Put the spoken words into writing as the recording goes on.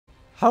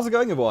How's it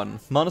going, everyone?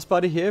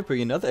 Mountainspyder here,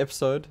 bringing another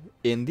episode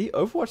in the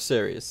Overwatch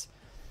series.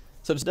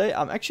 So today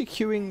I'm actually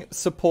queuing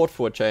support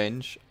for a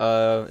change.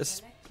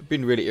 It's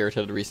been really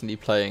irritated recently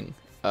playing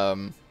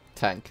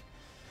tank,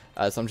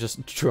 as I'm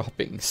just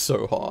dropping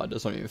so hard.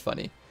 It's not even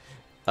funny.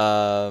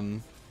 So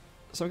I'm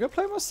gonna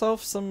play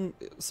myself some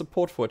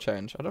support for a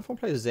change. I don't know if I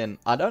play Zen.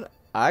 I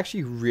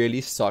actually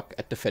really suck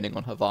at defending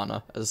on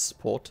Havana as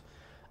support.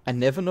 I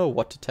never know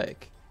what to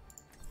take.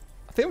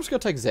 I think I'm just gonna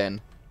take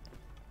Zen.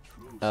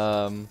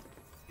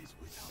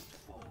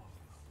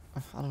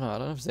 I don't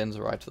know if Zen's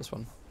right for this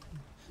one.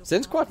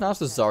 Zen's quite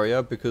nice with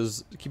Zarya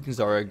because keeping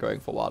Zarya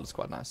going for a while is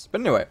quite nice. But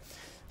anyway,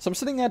 so I'm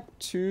sitting at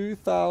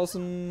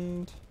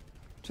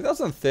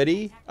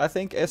 2030, I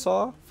think,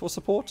 SR for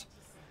support.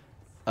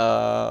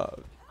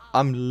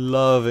 I'm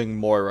loving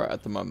Moira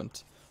at the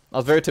moment. I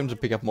was very tempted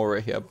to pick up Moira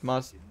here,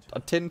 but I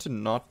tend to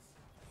not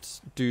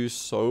do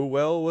so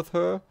well with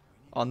her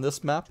on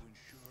this map.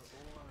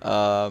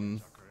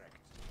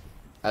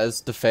 As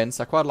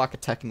defense, I quite like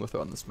attacking with her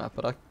on this map,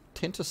 but I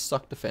tend to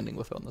suck defending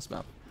with her on this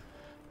map.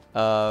 So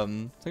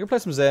I'm gonna play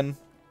some Zen.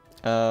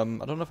 I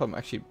don't know if I'm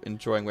actually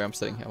enjoying where I'm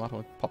sitting here. I might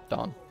want to pop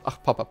down.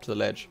 Pop up to the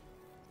ledge.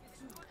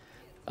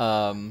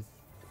 My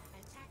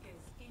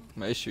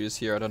issue is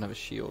here I don't have a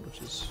shield,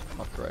 which is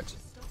not great.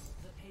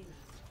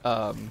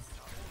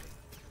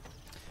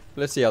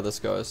 Let's see how this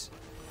goes.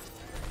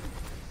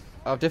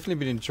 I've definitely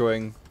been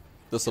enjoying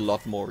this a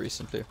lot more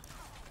recently.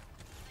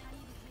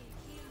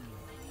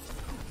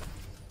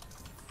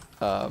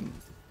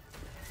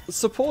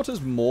 Support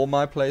is more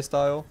my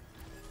playstyle.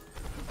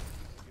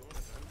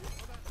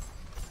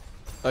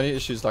 Only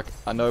issues, like,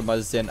 I know my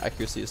Zen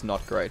accuracy is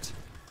not great,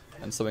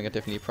 and something I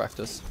definitely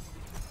practice.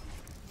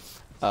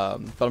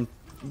 But I'm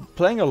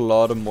playing a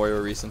lot of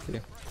Moira recently.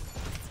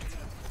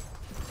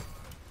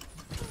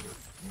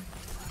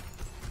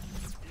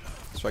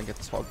 Let's try and get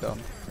this hog down.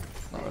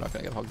 No, we're not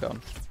gonna get hog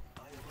down.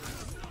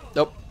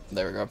 Nope,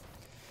 there we go.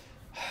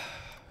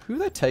 Who are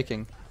they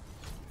taking?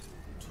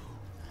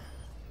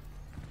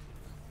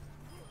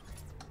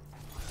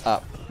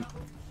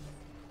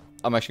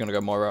 I'm actually gonna go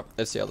Moira.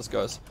 Let's see how this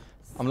goes.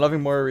 I'm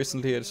loving Moira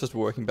recently, it's just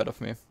working better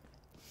for me.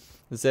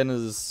 Zen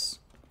is...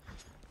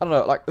 I don't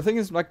know, like, the thing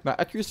is, like, my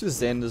accuracy with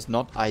Zen is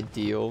not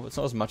ideal. It's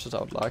not as much as I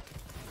would like.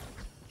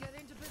 Let's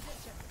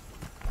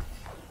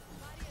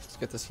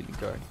get this healing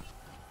going.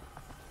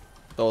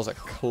 That was a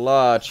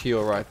clutch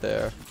heal right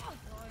there.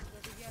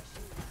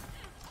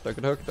 Don't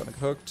get hooked, don't get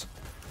hooked.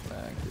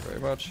 Thank you very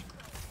much.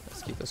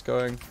 Let's keep this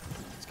going.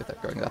 Let's get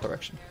that going in that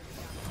direction.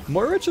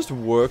 Moira just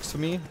works for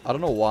me. I don't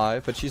know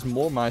why, but she's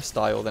more my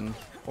style than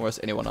almost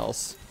anyone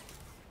else.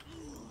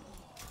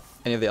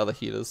 Any of the other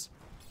healers.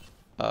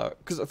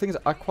 Because the thing is,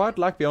 I quite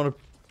like being able to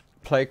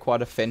play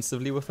quite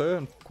offensively with her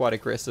and quite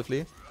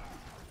aggressively.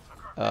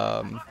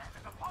 Oh,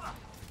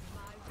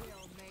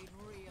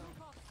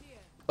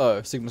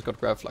 Sigma's got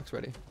grab flux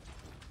ready.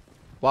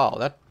 Wow,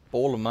 that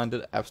ball of mine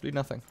did absolutely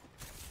nothing.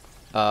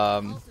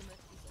 Yeah,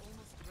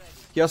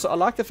 so I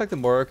like the fact that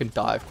Moira can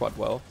dive quite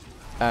well.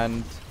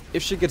 And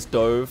if she gets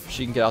dove,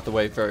 she can get out the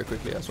way very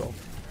quickly as well.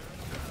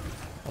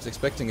 I was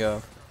expecting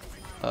a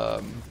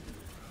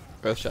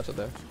Earth Shatter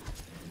there.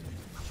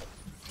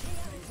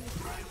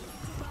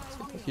 Let's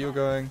get the heal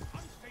going.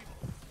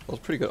 That was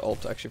pretty good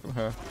ult actually from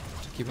her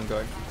to keep him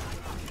going.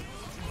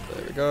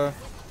 There we go.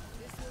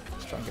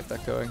 Let's try and get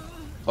that going.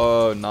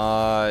 Oh,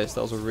 nice.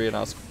 That was a really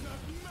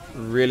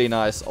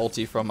nice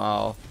ulti from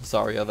our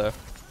Zarya there.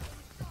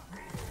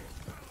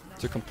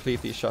 To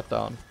completely shut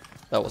down.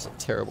 That was a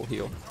terrible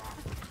heal.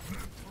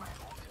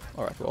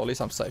 Alright, well at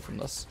least I'm safe from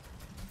this.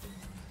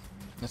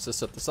 Let's just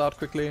set this out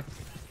quickly, and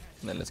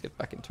then let's get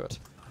back into it.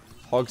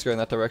 Hogs go in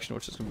that direction,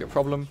 which is going to be a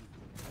problem.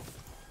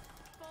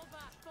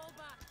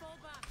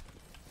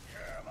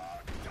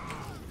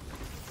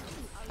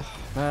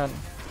 Man,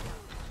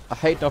 I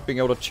hate not being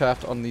able to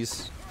chat on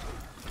these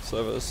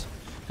servers.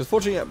 Because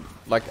fortunately,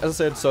 like as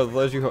I said, so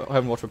those of you who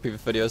haven't watched my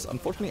previous videos,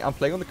 unfortunately I'm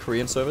playing on the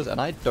Korean servers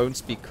and I don't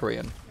speak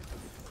Korean.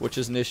 Which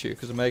is an issue,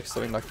 because it makes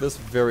something like this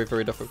very,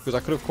 very difficult. Because I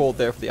could have called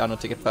there for the honor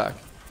to get back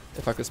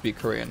if I could speak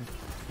Korean.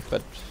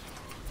 But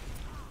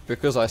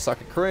because I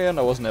suck at Korean,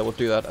 I wasn't able to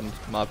do that, and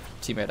my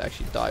teammate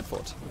actually died for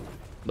it.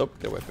 Nope,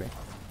 get away from me.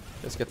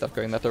 Let's get that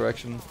going in that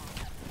direction.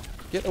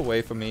 Get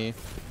away from me.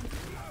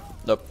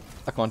 Nope,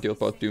 I can't deal with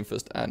both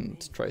Doomfist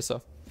and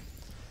Tracer.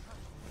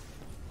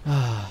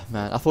 Ah,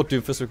 man, I thought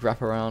Doomfist would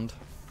wrap around.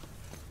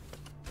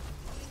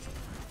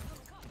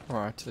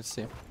 Alright, let's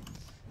see.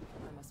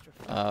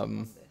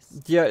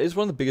 Yeah, it's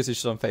one of the biggest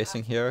issues I'm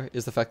facing here,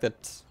 is the fact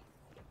that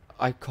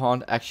I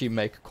can't actually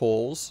make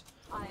calls.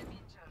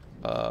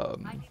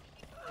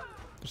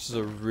 Which is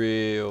a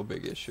real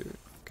big issue.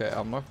 Okay,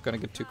 I'm not gonna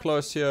get too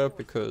close here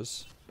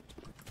because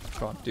I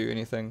can't do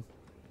anything.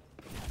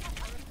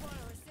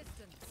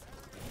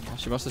 Oh,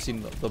 she must have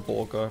seen the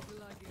ball go.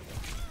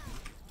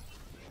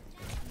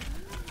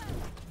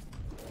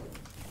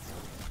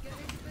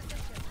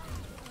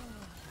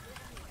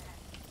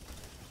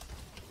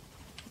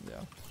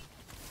 Yeah.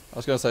 I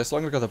was gonna say, as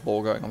long as I got the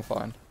ball going, I'm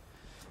fine.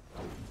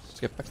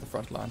 Let's get back to the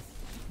front line.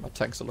 My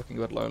tanks are looking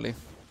a bit lonely.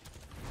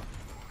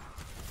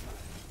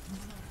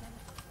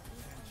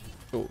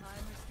 Oh,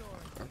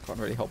 I can't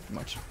really help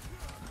much.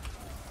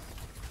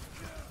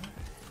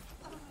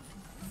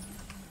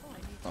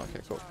 Okay,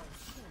 cool.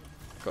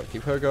 Gotta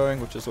keep her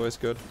going, which is always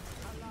good.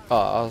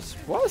 Why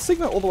is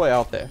Sigma all the way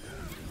out there?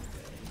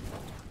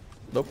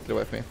 Nope, get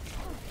away from me.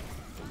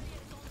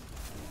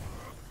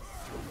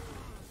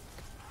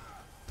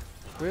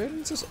 When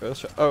is this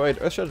Earthshatter? Oh wait,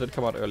 Earthshatter did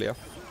come out earlier.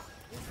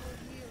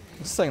 I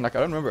was saying, like, I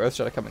don't remember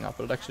Earthshatter coming out,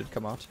 but it actually did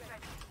come out.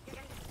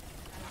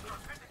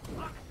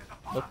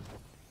 Nope.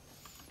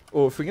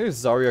 Oh, if we can get a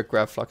Zarya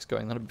grab flux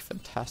going, that'd be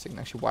fantastic and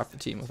actually wipe the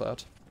team with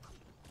that.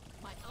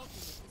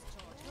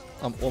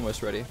 I'm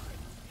almost ready.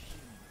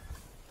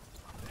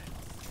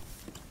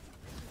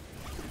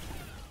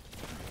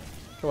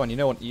 Come on, you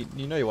know what? You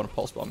know you want to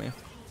pulse bomb me.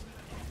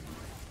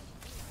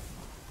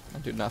 I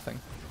do nothing.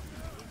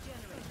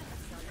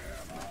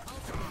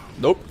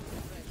 Nope.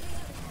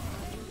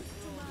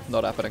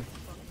 Not happening.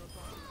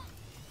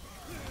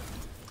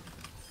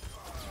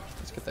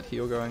 Let's get that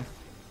heal going.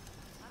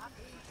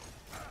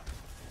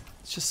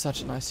 It's just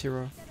such a nice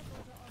hero.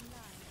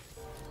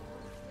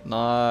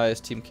 Nice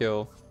team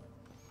kill.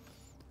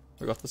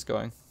 We got this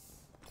going.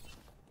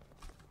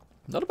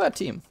 Not a bad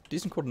team.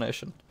 Decent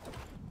coordination.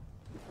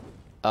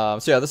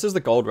 So yeah, this is the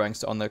gold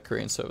ranks on the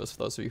Korean servers for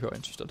those of you who are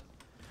interested.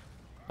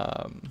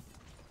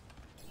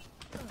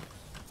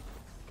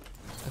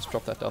 Let's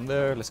drop that down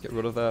there. Let's get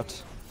rid of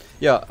that.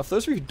 Yeah, for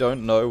those of you who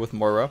don't know with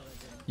Moira,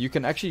 you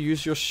can actually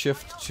use your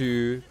shift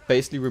to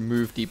basically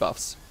remove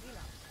debuffs.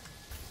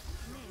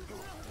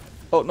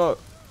 Oh no!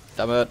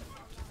 Damn it.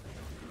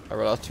 I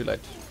realized too late.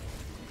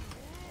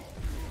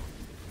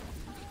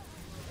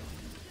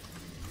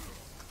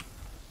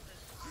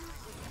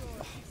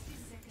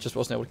 Just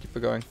wasn't able to keep it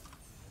going.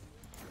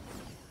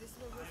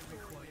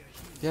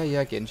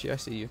 Yeah, Genji, I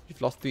see you.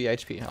 You've lost 3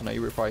 HP. I know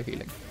you require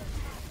healing.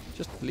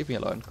 Just leave me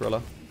alone,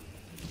 Gorilla.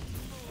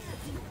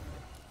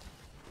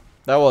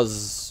 That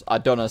was... I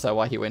don't understand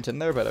why he went in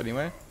there, but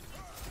anyway.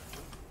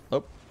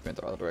 Nope, went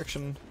the other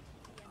direction.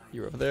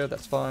 You're over there,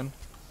 that's fine.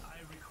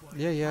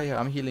 Yeah,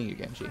 I'm healing you,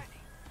 Genji.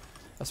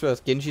 That's where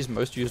Genji's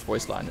most used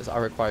voice line is, I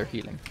require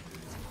healing.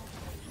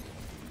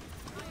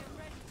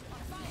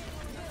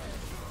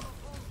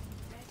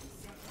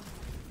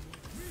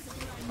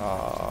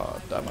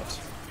 Ah, damn it.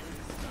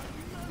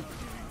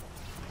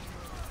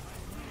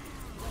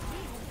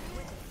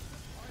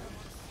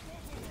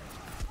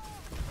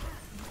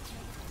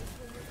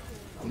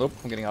 Nope,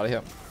 I'm getting out of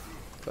here.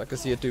 I can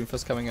see a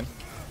Doomfist coming in.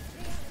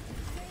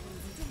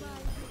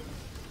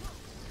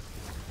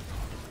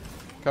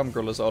 Come,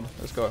 Gorillazod,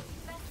 let's go.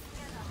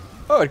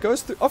 Oh, it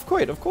goes through. Of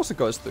course it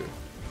goes through.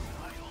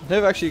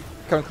 Never actually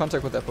come in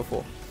contact with that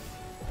before.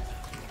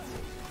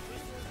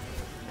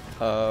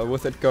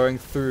 With it going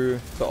through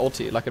the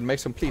ulti, like it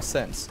makes complete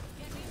sense.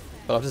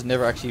 But I've just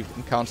never actually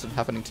encountered it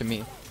happening to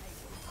me.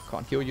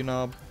 Can't heal you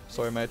now.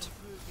 Sorry, mate.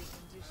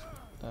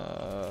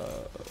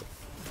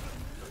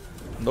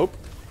 Nope.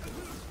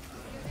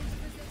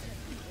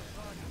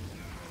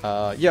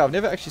 Yeah, I've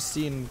never actually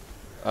seen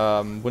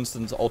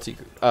Winston's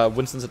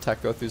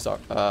attack go through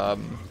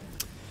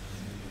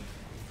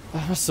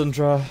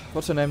Syndra.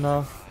 What's her name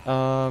now?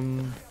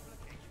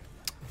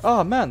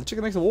 Oh man, the chick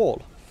that makes a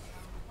wall.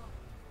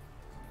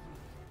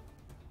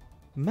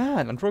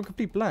 Man, I'm drawing a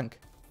complete blank.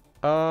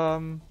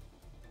 Oh,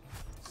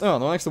 the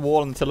one next to the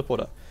wall and the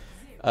teleporter.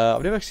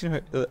 I've never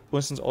actually seen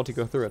Winston's ulti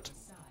go through it.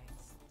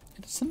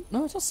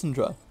 No, it's not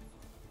Syndra.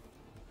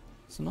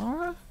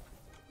 Sonara?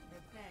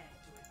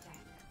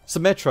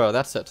 Symmetra,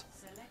 that's it.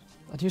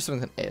 I knew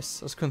something with an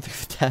S. I just couldn't think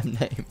of the damn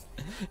name.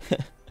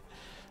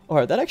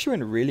 Alright, that actually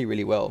went really,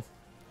 really well.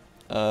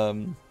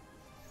 I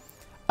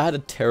had a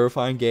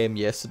terrifying game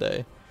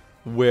yesterday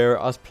where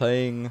I was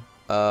playing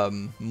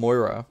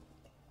Moira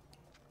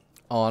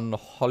on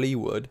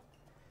Hollywood,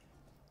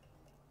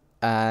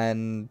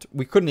 and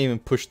we couldn't even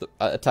push the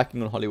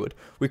attacking on Hollywood.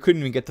 We couldn't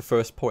even get the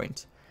first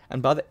point.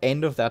 And by the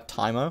end of that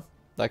timer,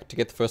 like to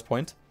get the first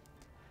point,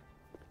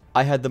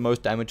 I had the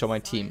most damage on my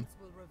team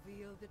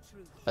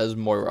as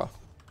Moira.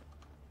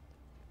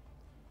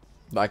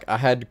 Like I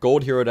had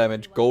gold hero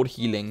damage, gold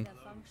healing,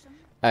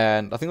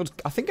 and I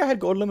think I had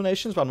gold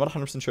eliminations, but I'm not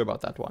 100% sure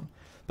about that one.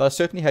 But I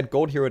certainly had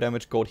gold hero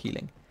damage, gold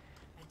healing.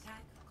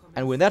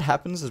 And when that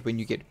happens is when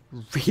you get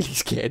really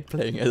scared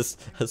playing as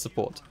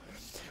support.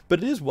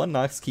 But it is one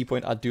nice key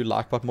point I do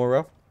like about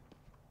Moira,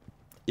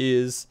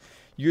 is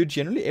you're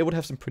generally able to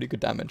have some pretty good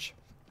damage.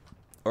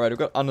 Alright, we've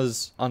got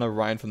Anna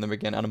Ryan from them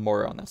again, and a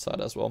Moira on that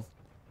side as well.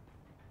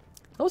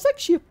 That was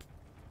actually...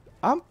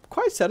 I'm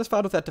quite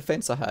satisfied with that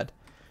defense I had,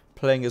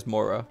 playing as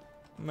Moira.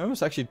 I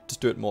must actually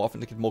just do it more often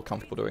to get more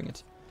comfortable doing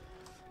it.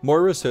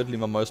 Moira is certainly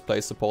my most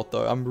played support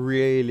though. I'm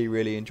really,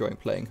 really enjoying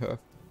playing her.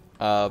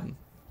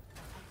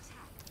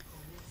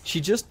 She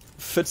just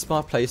fits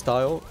my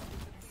playstyle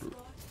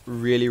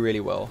really, really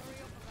well.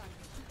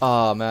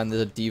 Ah man,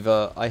 there's a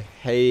D.Va. I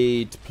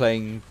hate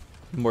playing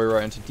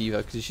Moira into D.Va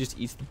because she just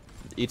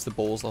eats the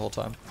balls the whole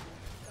time.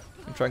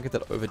 I'm trying to get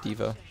that over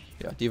D.Va.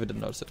 Yeah, D.Va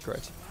didn't notice it,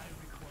 great.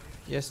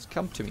 Yes,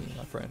 come to me,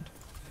 my friend.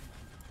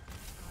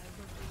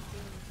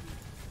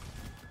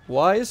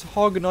 Why is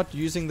Hog not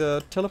using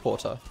the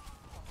teleporter?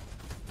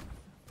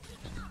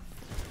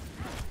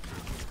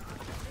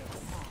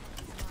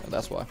 Oh,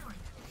 that's why.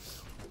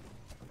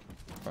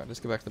 Alright, let's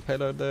get back to the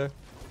payload there.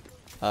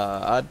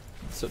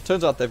 So it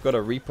turns out they've got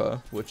a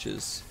Reaper, which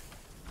is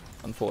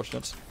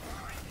unfortunate.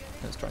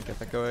 Let's try and get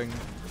that going.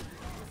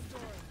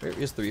 Where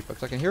is the Reaper?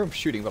 Because I can hear him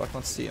shooting, but I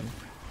can't see him.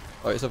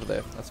 Oh, he's over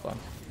there. That's fine.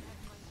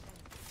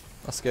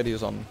 I was scared he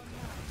was on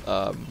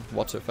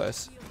what's her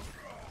face.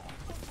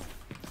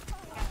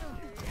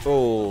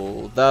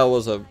 Oh, that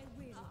was a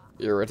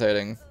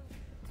irritating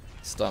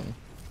stun.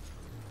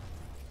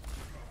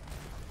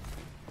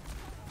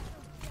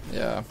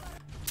 Yeah.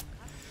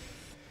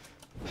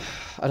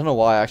 I don't know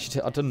why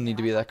actually. I didn't need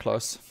to be that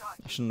close.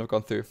 I shouldn't have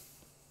gone through.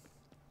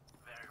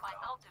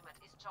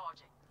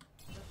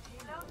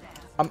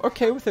 I'm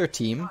okay with their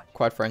team,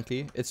 quite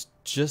frankly. It's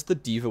just the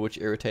D.Va which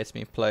irritates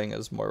me playing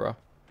as Moira.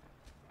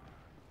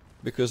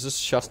 Because this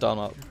shuts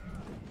down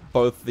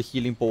both the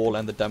healing ball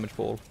and the damage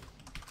ball.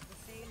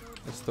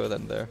 Let's throw that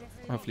in there.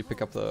 Hopefully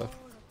pick up the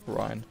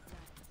Rhine.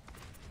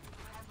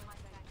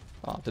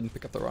 Ah, didn't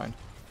pick up the Rhine.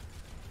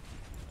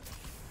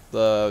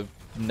 The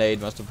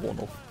nade must have worn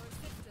off.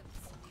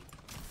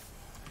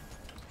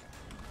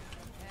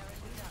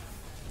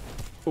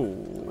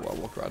 Ooh, I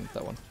walked right into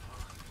that one.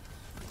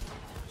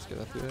 Let's get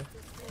that through there.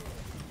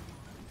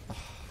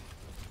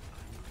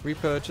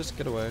 Reaper, just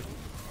get away.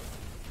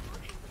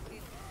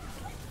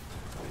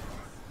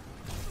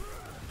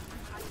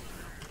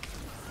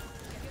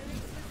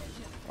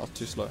 I was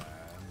too slow.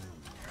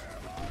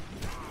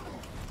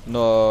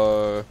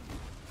 No.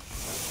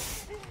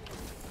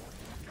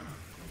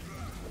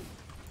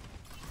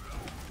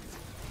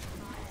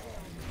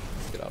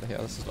 Let's get out of here.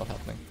 This is not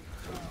happening.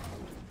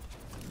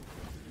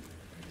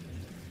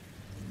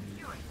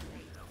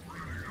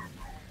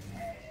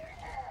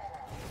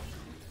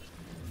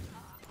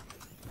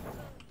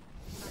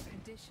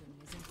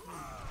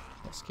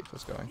 Let's keep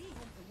this going.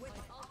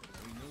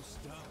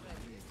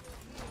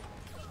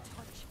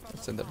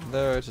 Let's send that in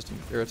there, just to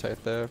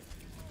irritate there.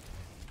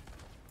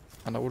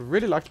 And I would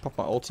really like to pop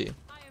my ulti.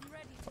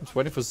 I'm just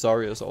waiting for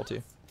Zarya's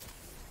ulti.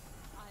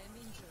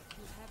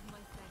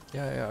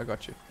 Yeah, I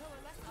got you.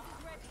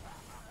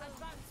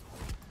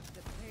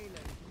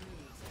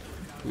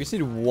 We just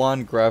need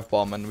one grav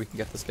bomb and we can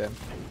get this game.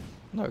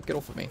 No, get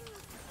off of me.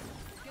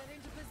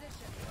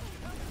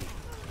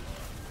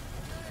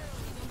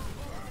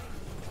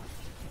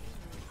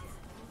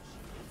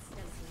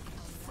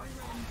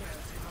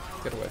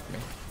 Get away from me.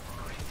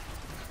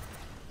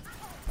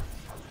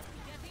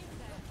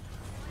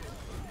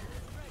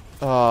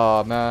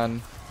 Oh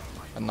man.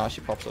 And now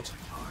she pops it.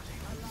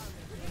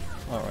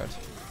 Alright.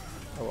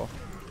 Oh well.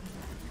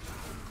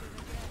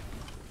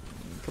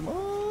 Come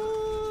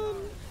on.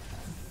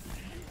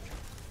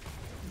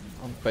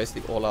 I'm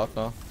basically all out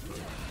now.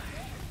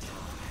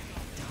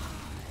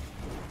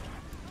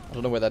 I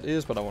don't know where that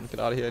is, but I want to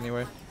get out of here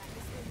anyway.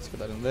 Let's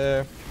get that in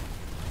there.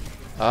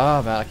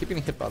 Ah man, I keep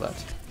getting hit by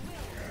that.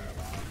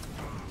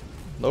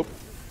 Nope.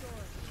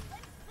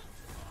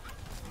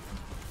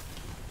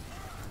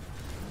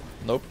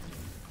 Nope.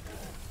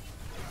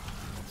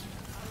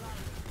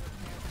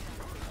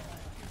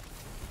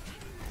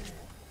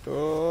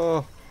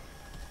 Oh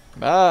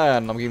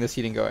man, I'm getting this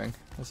heating going.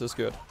 This is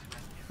good.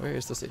 Where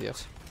is this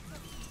idiot?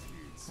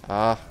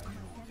 Ah,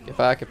 get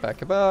back, get back,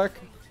 get back.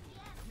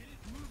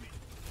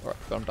 Alright,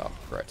 got him down.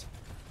 Great.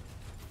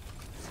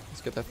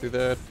 Let's get that through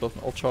there. Build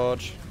an ult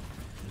charge.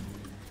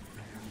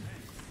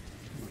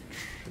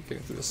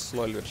 Getting through this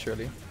slowly but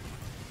surely.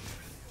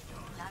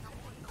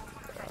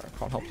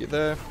 Can't help you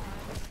there.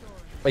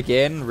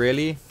 Again,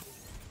 really?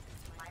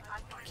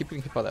 Keep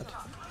getting hit by that.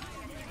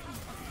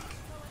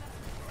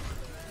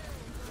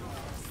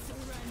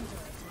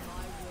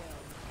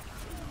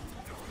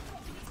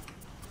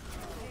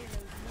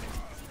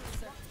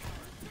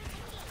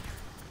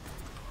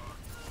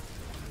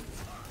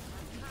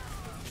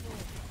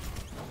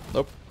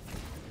 Nope.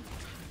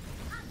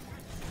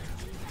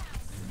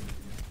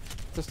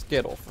 Just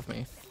get off of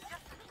me.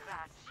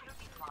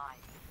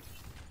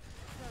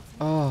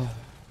 Oh,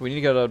 we need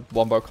to get a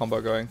wombo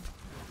combo going.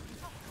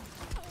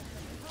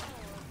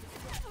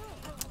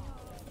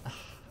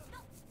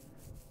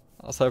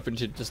 I was hoping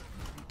to just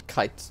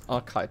dance with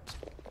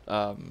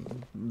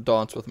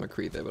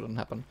McCree there, but it didn't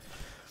happen.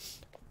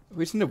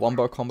 We just need a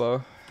wombo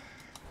combo.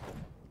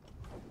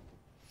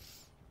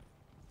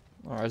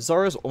 Alright,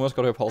 Zara's almost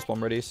got her pulse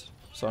bomb ready,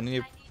 so I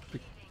need to...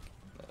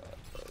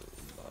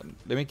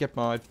 let me get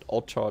my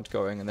ult charge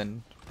going and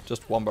then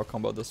just wombo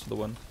combo this for the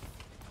win.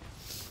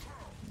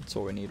 That's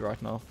all we need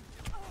right now.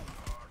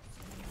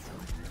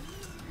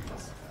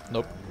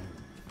 Nope.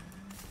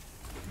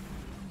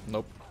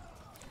 Nope.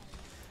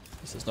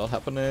 This is not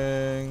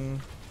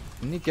happening.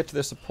 I need to get to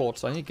their support,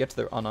 so I need to get to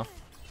their Ana.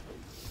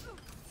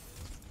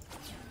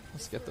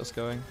 Let's get this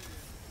going.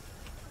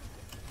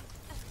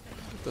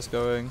 Get this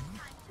going.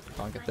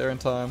 Can't get there in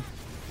time.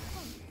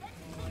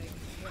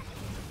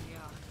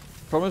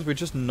 Problem is we're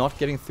just not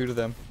getting through to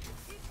them.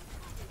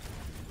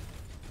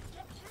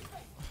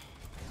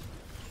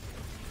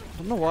 I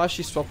don't know why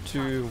she swapped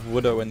to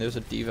Widow when there's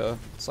a Diva.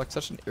 It's like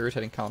such an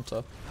irritating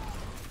counter.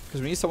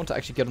 Because we need someone to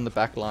actually get on the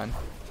back line.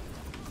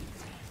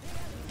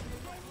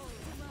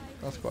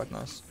 That's quite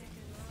nice.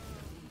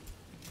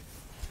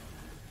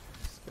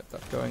 Let's get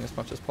that going as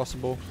much as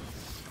possible.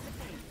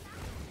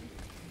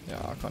 Yeah,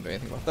 I can't do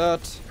anything about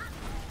that.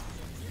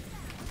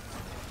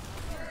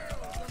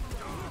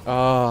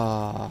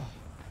 Ah.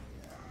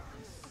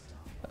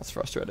 That's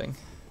frustrating.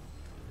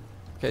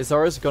 Okay,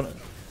 Zarya's gonna...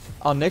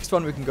 Our next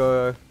one we can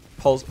go...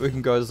 Pulse, we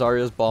can go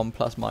Zarya's bomb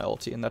plus my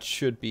ulti, and that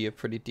should be a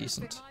pretty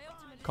decent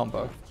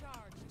combo.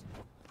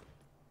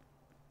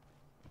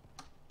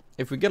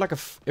 If we get like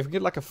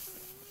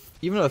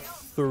even a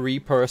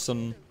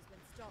 3-person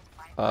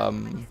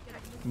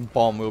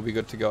bomb, we'll be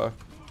good to go.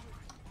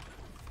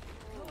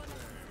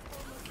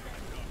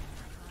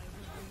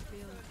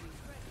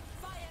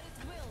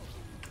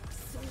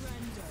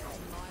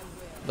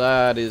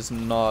 That is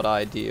not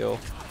ideal.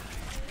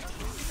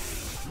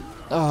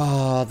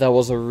 Ah, that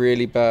was a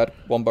really bad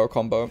wombo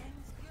combo.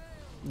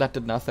 That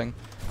did nothing.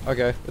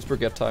 Okay, it's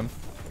brigade time.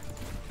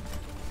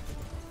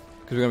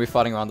 Because we're going to be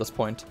fighting around this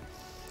point.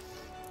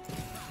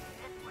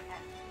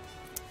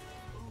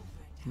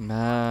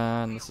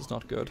 Man, this is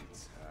not good.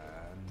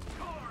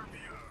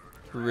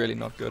 Really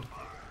not good.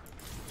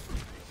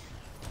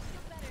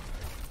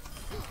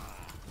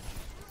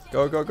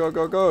 Go, go, go,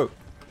 go, go!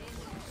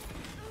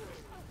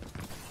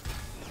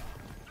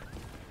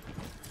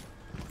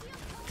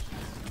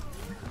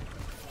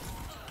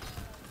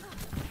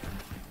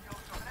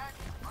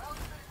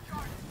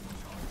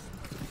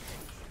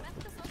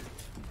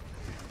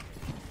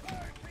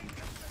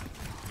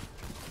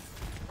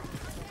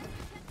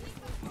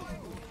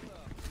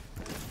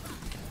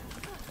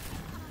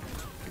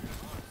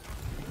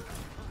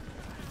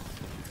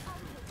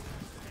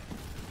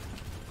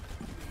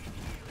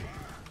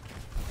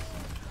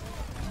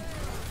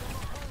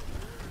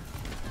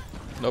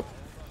 Nope.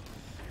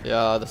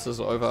 Yeah, this is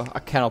over. I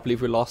cannot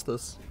believe we lost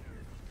this.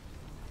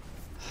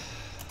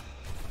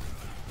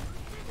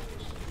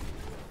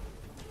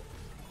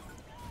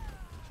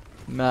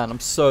 Man, I'm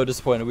so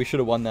disappointed. We should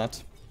have won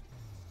that.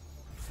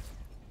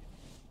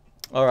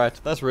 Alright,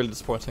 that's really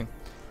disappointing.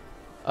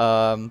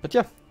 But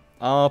yeah,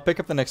 I'll pick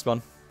up the next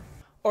one.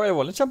 Alright,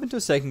 well, let's jump into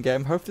a second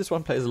game. Hope this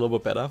one plays a little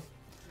bit better.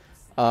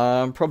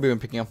 Probably when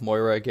picking up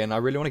Moira again. I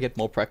really want to get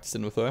more practice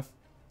in with her.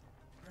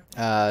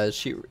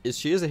 She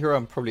is a hero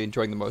I'm probably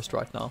enjoying the most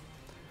right now.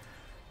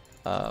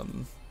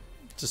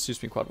 Just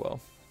suits me quite well.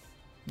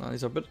 Now,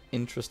 these are a bit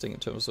interesting in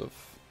terms of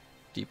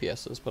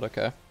DPSs, but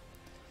okay.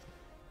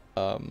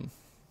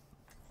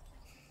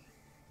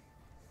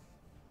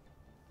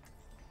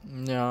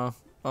 Yeah,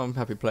 I'm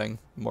happy playing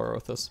Moira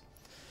with this.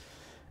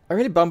 I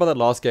really bummed by that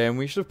last game.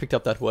 We should have picked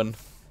up that one.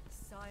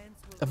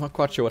 I'm not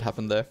quite sure what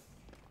happened there.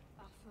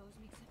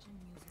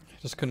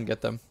 Just couldn't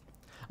get them.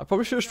 I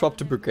probably should have swapped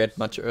to Brigade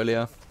much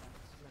earlier.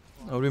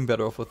 I would have been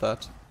better off with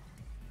that.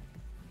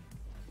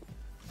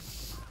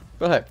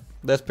 But hey,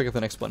 let's pick up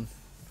the next one.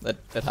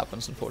 That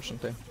happens,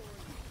 unfortunately.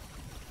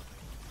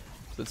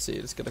 Let's see,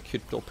 let's get a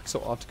cute little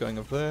pixel art going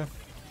over there.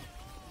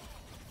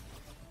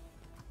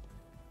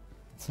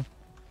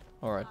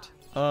 Alright.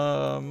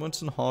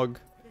 Winston Hog.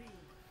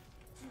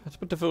 It's a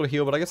bit difficult to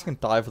heal, but I guess I can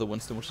dive with the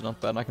Winston, which is not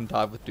bad. And I can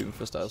dive with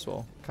Doomfist as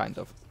well. Kind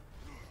of.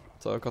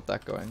 So I've got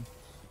that going.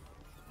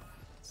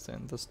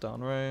 Send this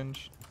down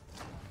range.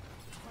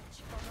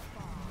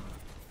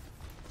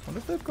 I wonder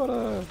if they've got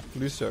a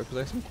Lucio, because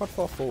they seem quite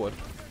far forward.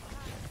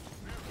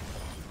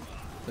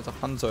 There's a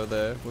Hanzo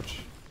there,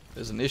 which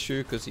is an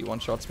issue, because he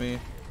one-shots me.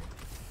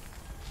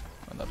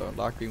 And I don't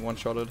like being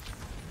one-shotted.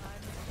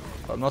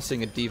 But I'm not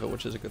seeing a Diva,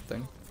 which is a good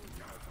thing.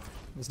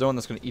 There's no one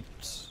that's going to eat...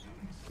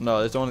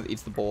 No, there's no one that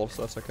eats the ball,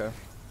 so that's okay.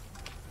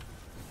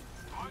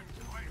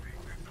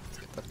 Let's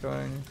get that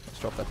going. Let's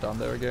drop that down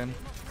there again.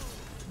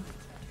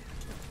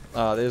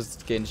 There's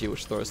Genji,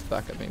 which throws it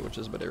back at me, which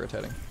is a bit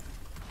irritating.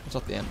 It's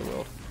not the end of the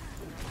world.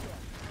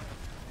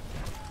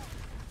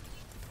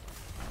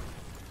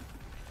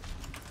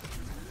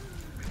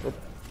 Oop.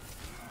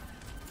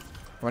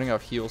 Running out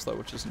of heals though,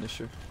 which is an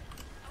issue.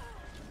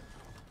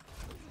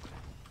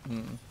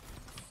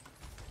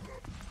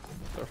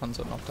 There are tons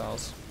of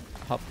Noctiles.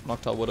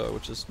 Noctile Widow,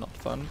 which is not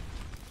fun.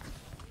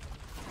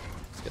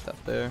 Let's get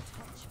that there.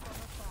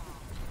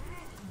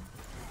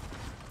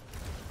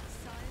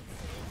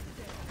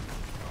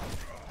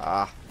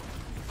 Ah.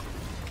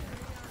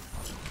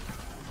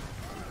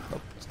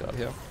 Nope, let's get out of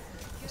here.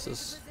 This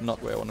is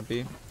not where I want to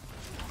be.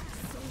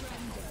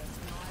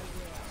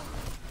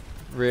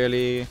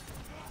 Really?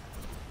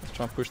 Let's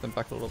try and push them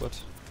back a little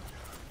bit.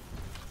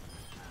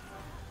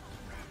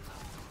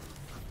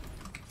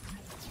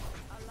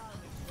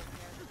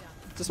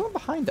 There's someone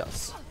behind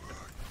us.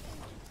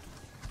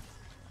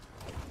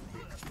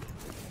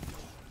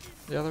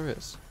 Yeah, there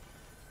is.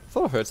 I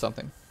thought I heard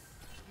something.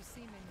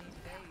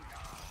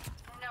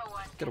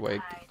 Get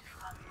away.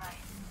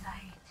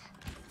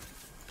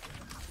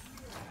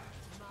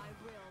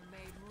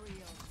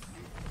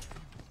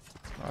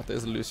 Alright,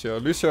 there's Lucio.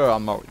 Lucio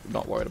I'm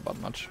not worried about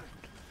much.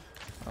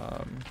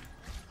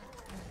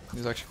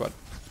 He's actually quite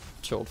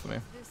chilled for me.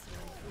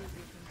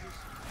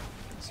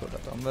 So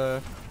that down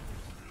there.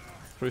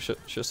 Pretty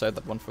should save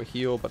that one for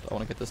heal, but I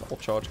want to get this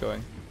ult charge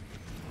going.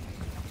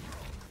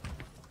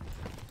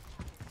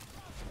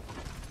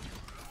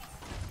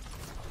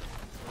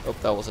 Oh,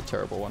 that was a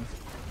terrible one.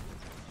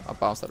 I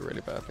bounced that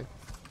really badly.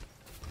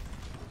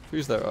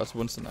 Who's there? Oh, it's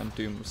Winston and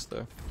Doom was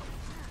there.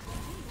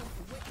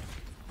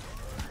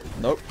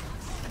 Nope.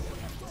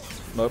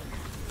 Nope.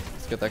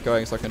 Let's get that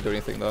going so I can do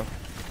anything though.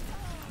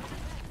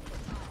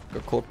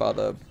 Got caught by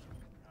the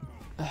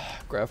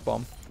grav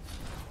bomb.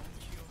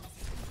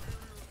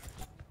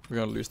 We're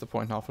gonna lose the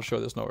point now for sure.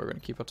 There's no way we're gonna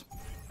keep it.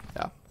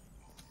 Yeah.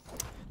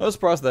 No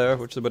surprise there,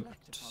 which is a bit,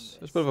 it's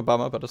a bit of a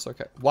bummer, but it's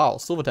okay. Wow,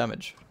 silver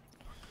damage.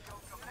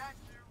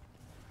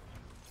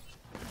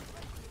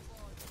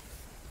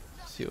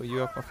 Heal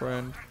you up, my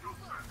friend.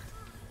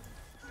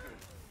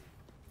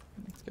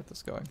 Let's get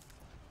this going.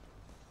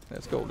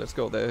 Let's go, let's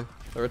go. They're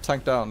a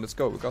tank down. Let's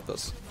go, we got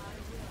this.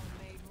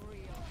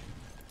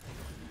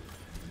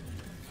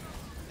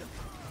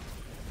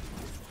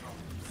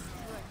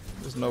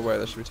 There's no way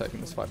they should be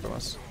taking this fight from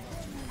us.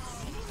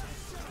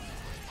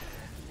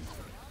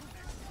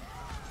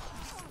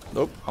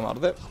 Nope, I'm out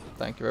of it.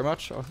 Thank you very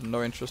much. I have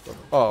no interest of.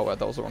 Oh, wait,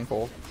 that was the wrong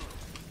call.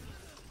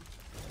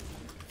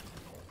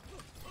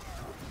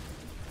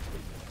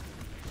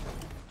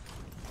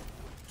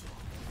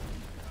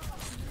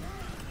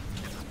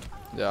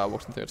 Yeah, I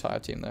walked into the entire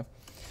team there.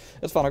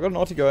 It's fine, I got an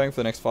ulti going for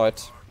the next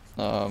fight.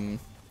 Yeah.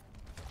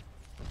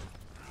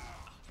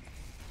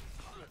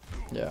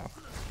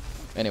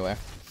 Anyway.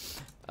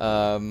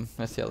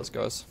 Let's see how this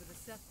goes.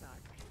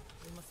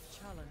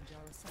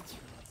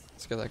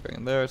 Let's get that going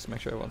in there, let's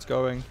make sure everyone's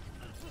going.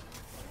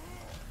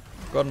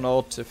 Got an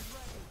ult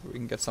if we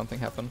can get something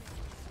happen.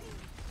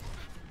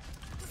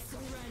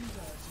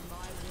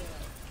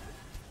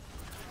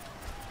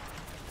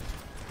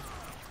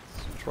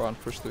 Try and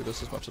push through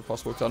this as much as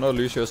possible, because I know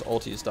Lucio's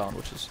ulti is down,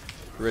 which is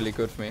really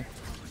good for me.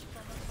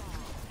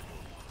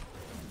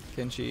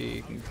 Kenji,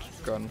 you can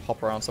go and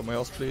hop around somewhere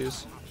else,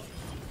 please.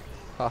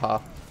 Haha,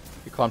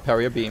 you can't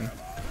parry a beam.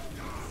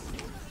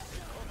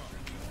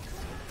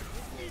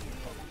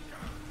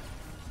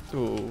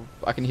 Ooh,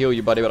 I can heal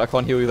you, buddy, but I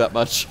can't heal you that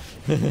much.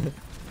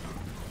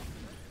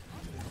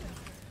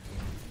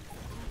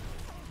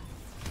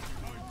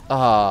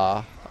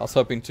 I was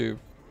hoping to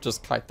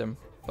just kite them,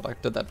 but I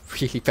did that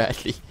really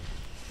badly.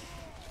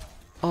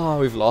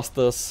 We've lost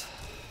this.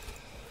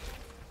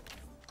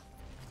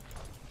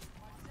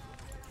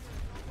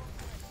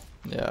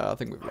 Yeah, I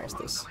think we've lost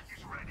this.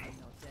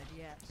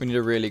 We need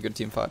a really good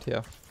team fight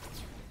here.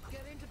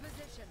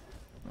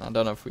 I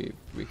don't know if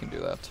we can do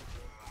that.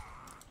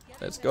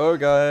 Let's go,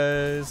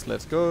 guys.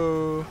 Let's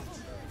go.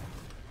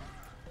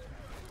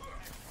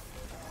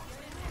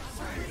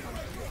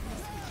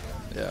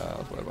 Yeah, I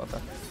was worried about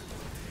that.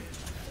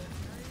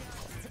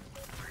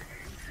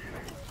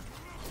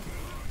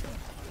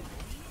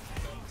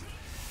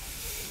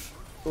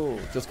 Oh,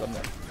 just got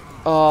there.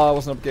 Oh, I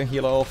was not getting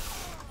heal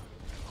off.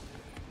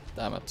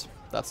 Damn it.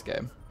 That's the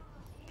game.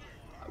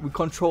 We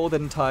controlled that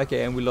entire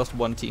game. We lost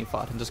one team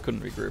fight and just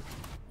couldn't regroup.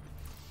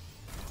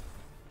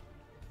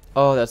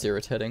 Oh, that's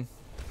irritating.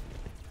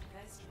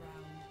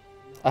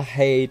 I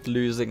hate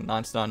losing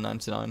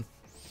 99-99.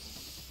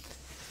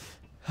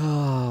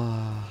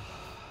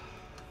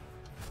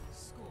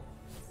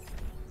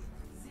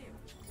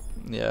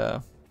 Yeah.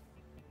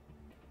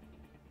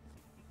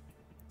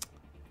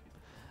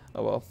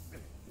 Oh well.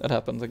 That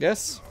happens, I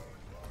guess.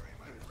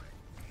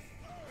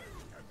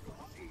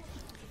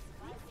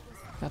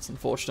 That's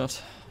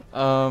unfortunate.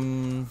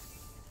 So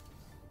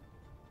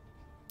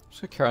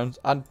Karen,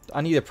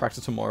 I need to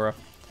practice tomorrow.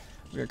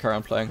 I'm gonna carry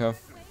on playing her.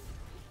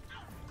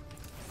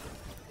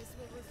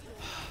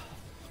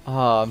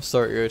 I'm so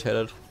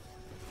irritated.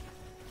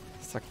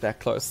 It's like that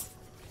close.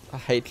 I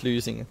hate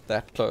losing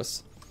that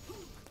close.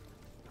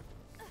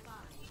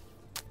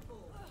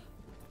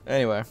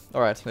 Anyway,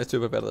 alright, let's do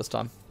a bit better this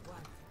time.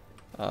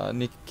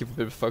 Need to keep a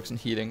bit of focus on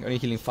healing. Only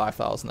healing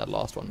 5,000, that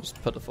last one was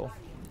pitiful.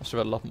 I should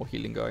have had a lot more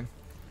healing going.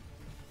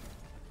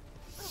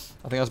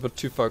 I think I was a bit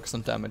too focused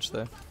on damage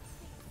there.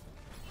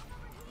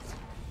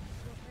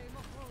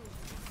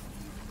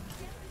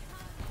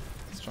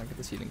 Let's try and get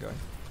this healing going.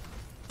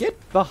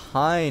 Get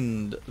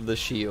behind the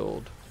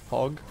shield,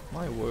 Hog.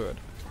 My word.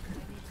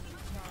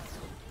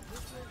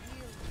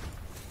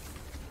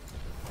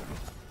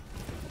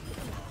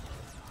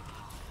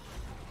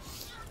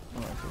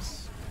 Alright,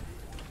 this.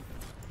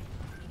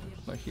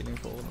 No healing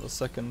for another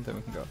second, then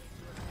we can go.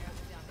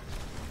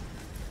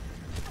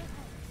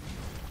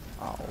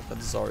 Ow, that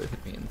Zarya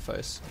hit me in the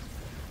face.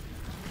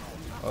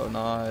 Oh,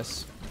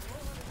 nice.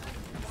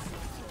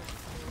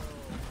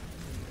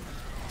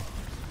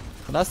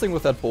 The nice thing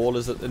with that ball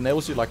is it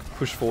enables you like to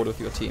push forward with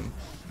your team.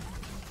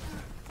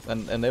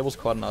 And enables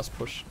quite a nice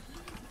push.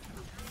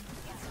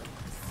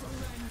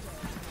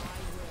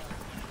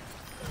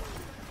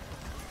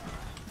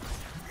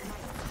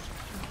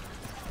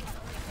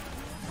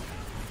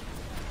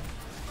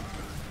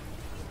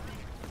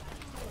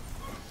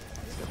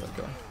 Let's get that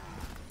going.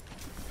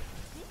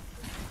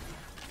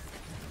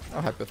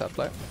 I'm happy with that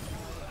play.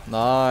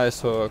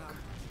 Nice hook.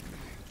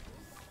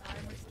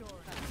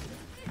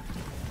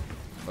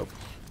 Nope.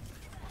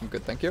 I'm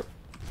good, thank you.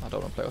 I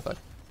don't want to play with that.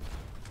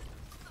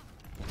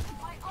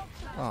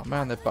 Oh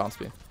man, that bounced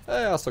me.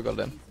 Hey, I still got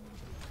it in.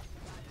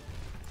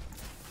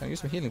 Can I use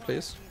some healing,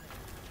 please?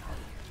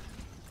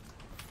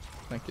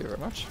 Thank you very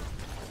much.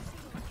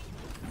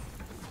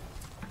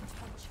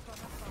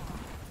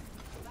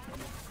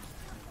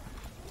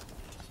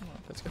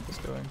 Let's get this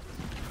going.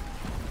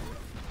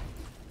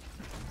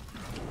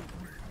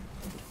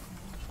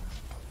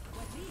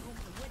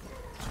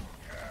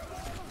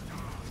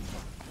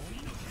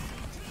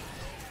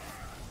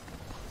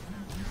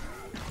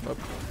 Nope.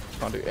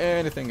 Can't do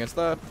anything against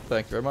that.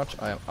 Thank you very much.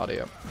 I am out of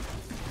here.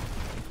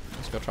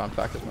 Just gonna try and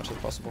back as much as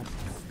possible.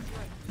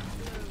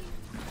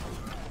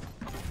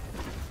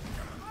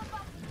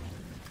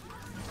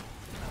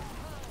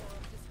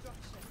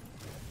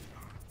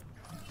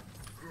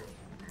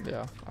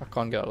 Yeah, I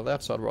can't get out of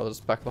that, so I'd rather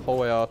just back the whole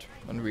way out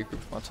and regroup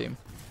with my team.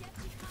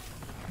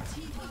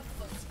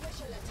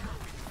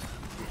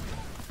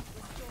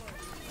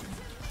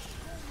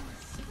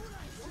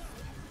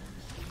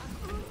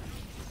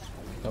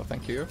 No,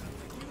 thank you.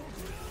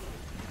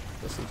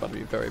 This is about to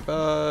be very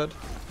bad.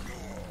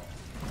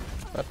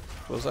 That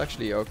was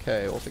actually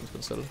okay, all things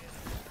considered.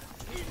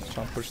 Let's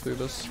try and push through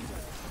this.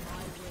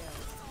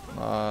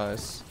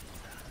 Nice.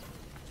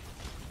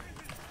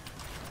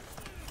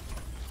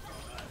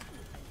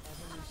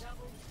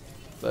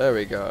 There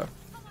we go.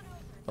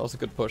 That was a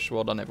good push.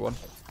 Well done, everyone.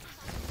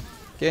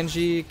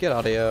 Genji, get out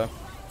of here.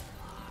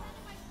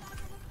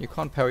 You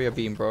can't parry a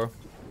beam, bro.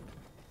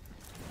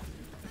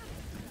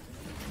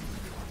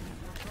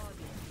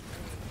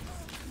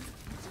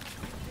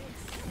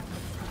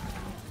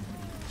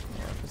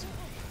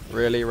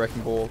 Really,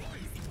 Wrecking Ball?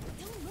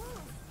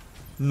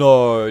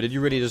 No, did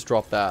you really just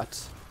drop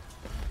that?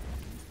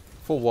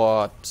 For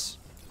what?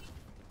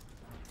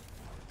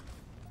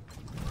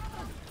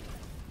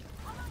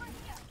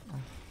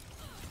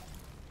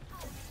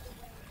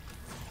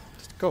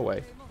 Just go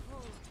away.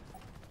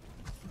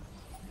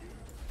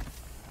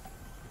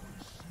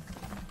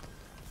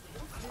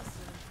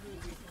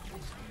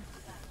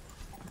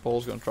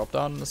 Ball's gonna drop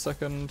down in a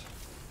second.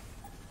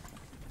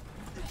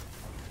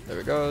 There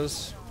it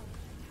goes.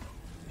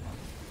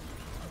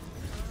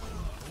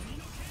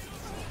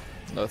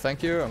 No,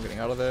 thank you. I'm getting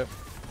out of there.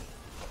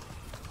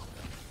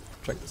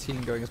 Check this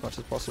healing going as much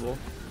as possible.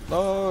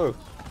 No!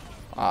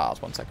 Ah,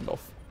 it's 1 second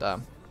off.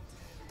 Damn.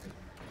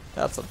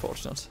 That's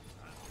unfortunate.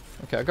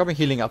 Okay, I got me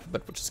healing up a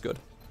bit, which is good.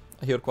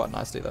 I healed quite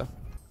nicely though.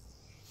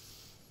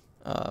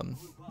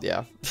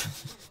 Yeah.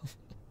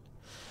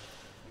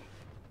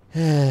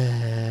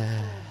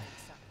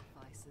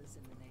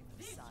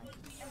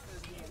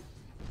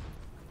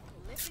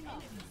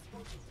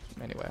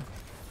 Anyway.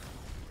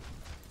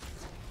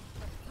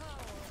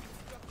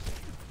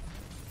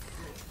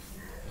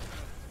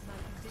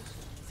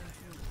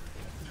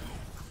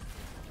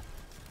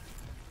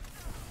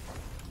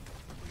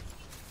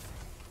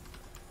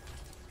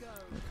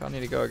 I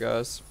need to go,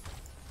 guys.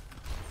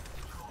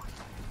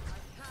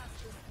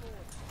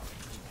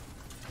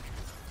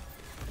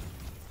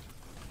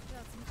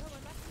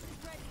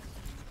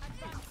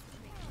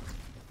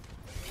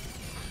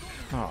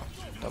 Oh,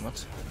 damn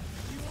it.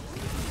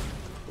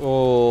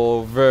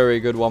 Oh, very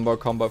good wombo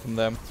combo from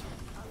them.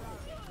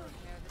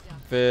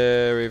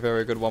 Very,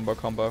 very good wombo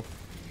combo.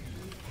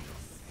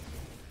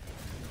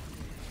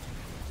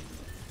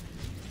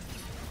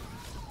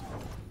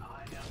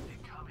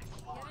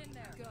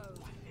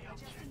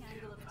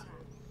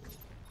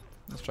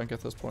 Let's try and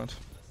get this point.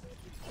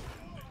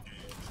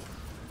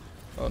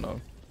 Oh no.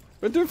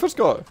 We're doing first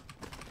go!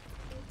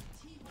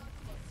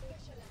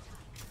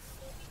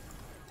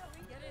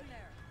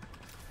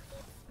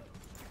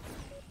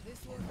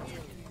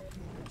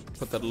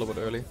 Put that a little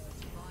bit early.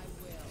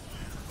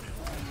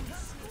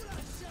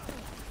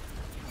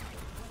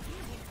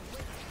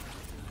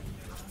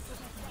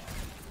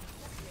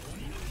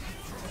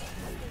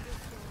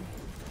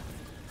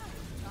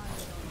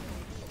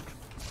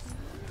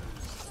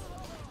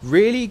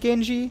 Really,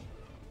 Genji?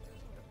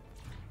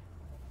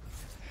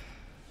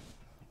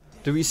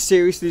 Do we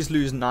seriously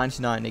lose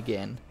 99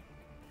 again?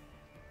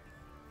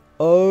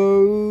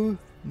 Oh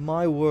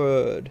my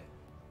word.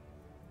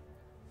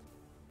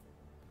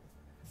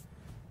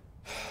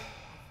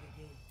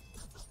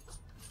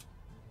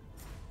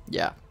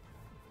 Yeah.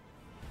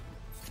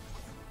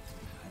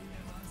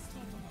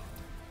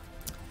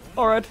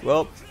 Alright,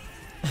 well,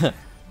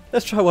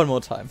 let's try one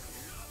more time.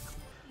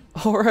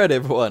 Alright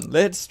everyone,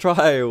 let's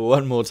try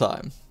one more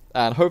time.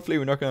 And hopefully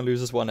we're not going to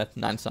lose this one at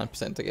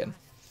 99% again.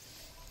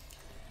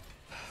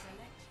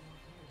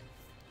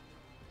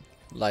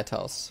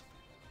 Lighthouse.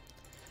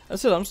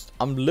 As I said,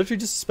 I'm literally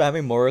just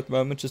spamming Mora at the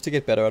moment just to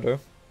get better at her.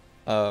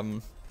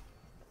 I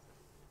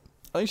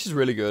think she's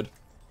really good.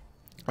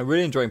 I'm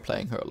really enjoying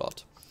playing her a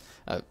lot,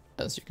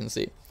 as you can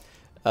see.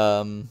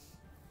 Yeah,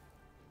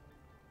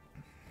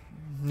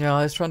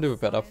 let's try and do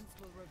it better.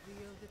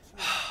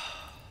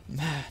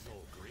 Man.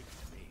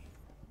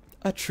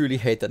 I truly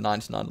hate that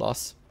 99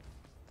 loss.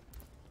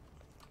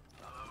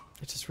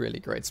 It just really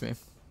grates me. It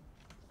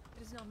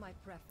is not my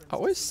preference I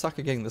always to see suck at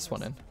them getting this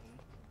one in. personally,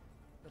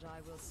 but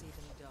I will see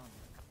them done.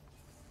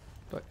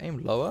 Do I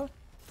aim lower?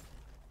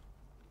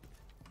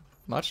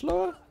 Much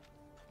lower?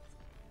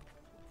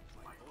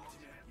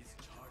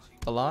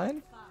 The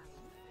line?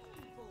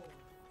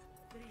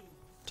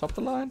 Top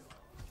the line?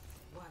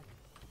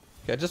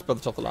 Okay, just above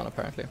the top of the line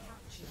apparently.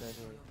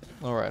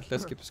 Alright,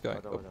 let's keep this going.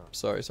 Oh,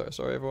 sorry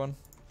everyone.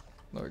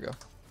 There we go.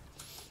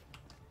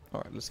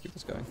 Alright, let's keep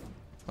this going.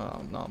 No,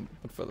 I'm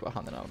a bit further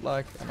behind than I would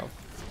like. And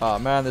oh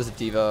man, there's a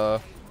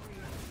diva.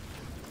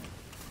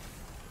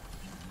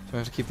 So I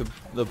have to keep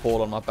the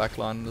ball on my back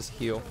line. There's a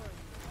heal.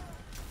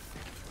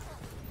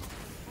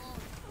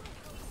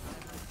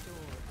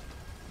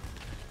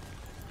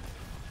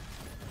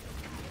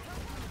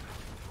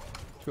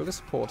 Two of the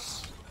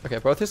supports. Okay,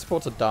 both his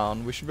supports are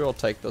down. We should be able to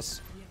take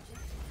this.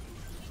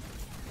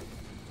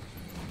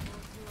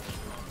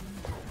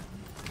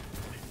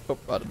 Oh,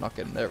 I did not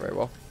get in there very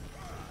well.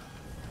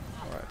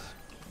 Alright.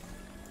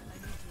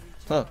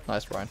 Oh,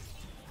 nice, Ryan.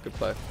 Good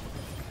play.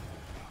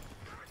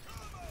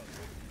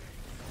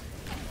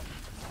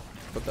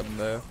 Put them in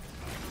there.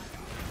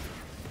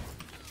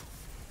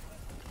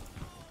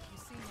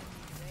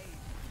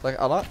 Like,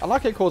 I like how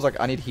he calls, like,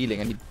 I need healing,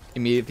 and he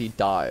immediately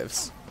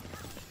dives.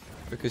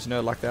 Because, you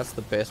know, like, that's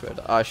the best way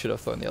to... I should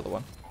have thrown the other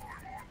one.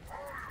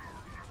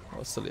 That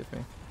was silly of me.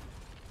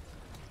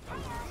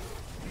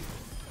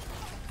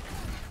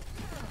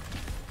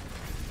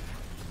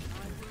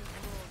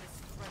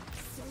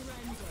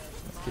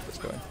 Let's keep this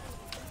going.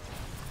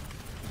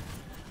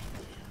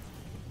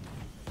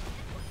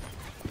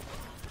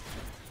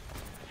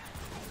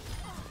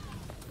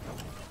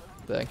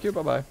 Thank you,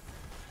 bye-bye.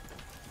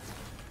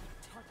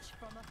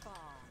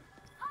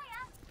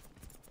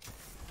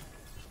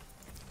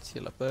 Let's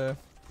heal up there.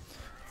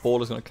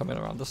 Ball is going to come in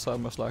around this side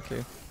most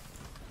likely.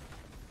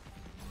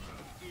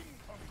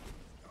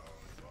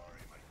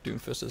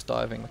 Doomfist is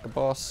diving like a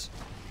boss.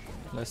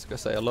 Let's go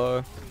say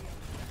hello.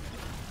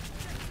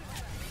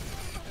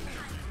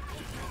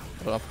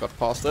 I don't know if I got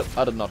past it.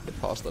 I did not get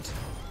past it.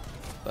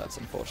 That's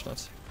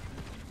unfortunate.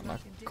 And I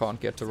can't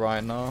get to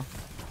Ryan now.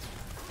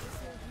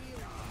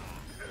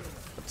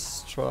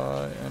 Let's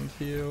try and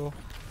heal.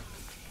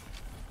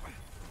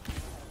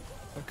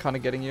 I'm kind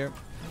of getting you.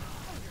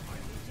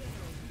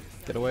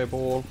 Get away,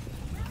 ball.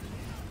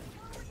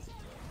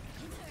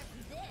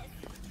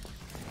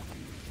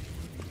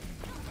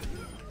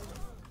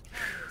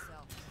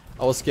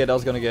 I was scared I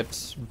was gonna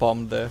get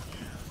bombed there.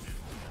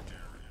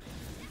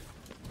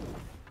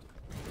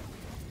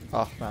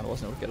 Ah, man, I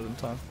wasn't able to get it in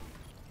time.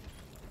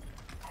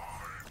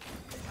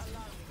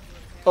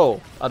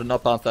 Oh, I did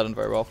not bounce that in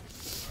very well.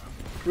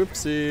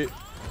 Whoopsie.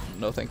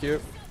 No, thank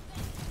you.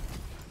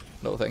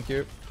 No, thank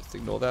you. Just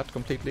ignore that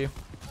completely.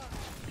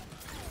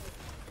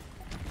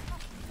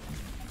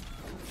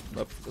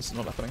 Nope, this is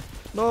not happening.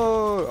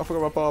 No, I forgot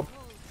about Bob.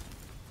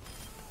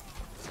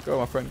 Go,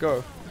 my friend,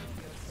 go.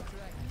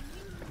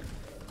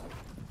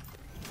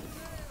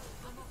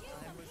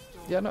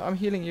 Yeah, no, I'm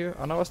healing you.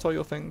 I know I stole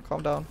your thing.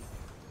 Calm down.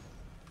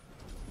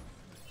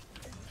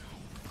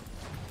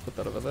 Put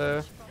that over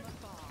there.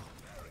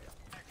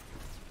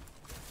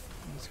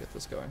 Let's get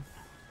this going.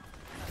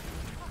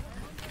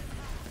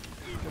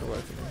 Get away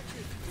from me.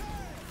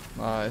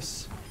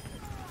 Nice.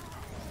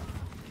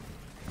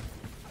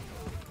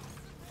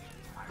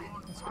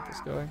 Let's get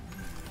this going.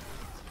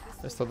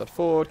 Let's throw that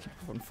forward. Keep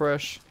it on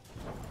fresh.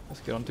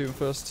 Let's get on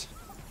Doomfist.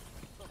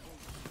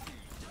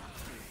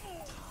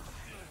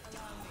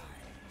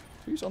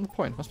 Who's on the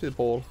point? Must be the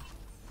ball.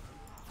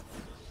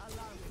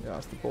 Yeah,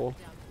 it's the ball.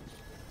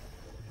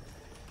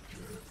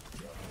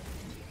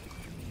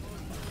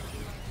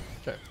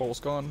 Okay, ball's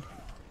gone.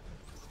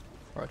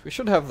 Alright, we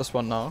should have this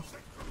one now.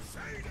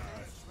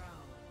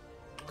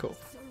 Cool.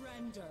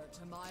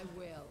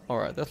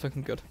 Alright, that's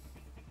looking good.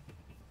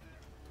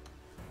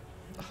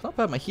 Not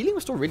bad, my healing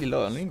was still really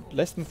low, only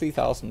less than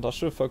 3,000. I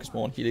should have focused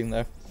more on healing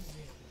there.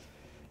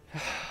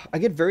 I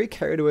get very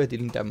carried away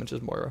dealing damage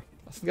as Moira.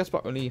 I think that's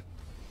my only...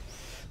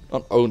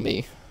 Not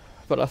only,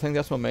 but I think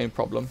that's my main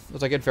problem.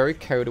 Is I get very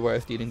carried away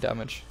with dealing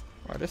damage.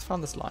 Alright, let's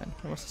find this line.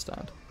 Where must it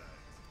stand?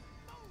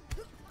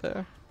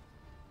 There.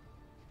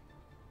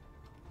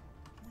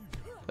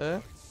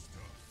 There.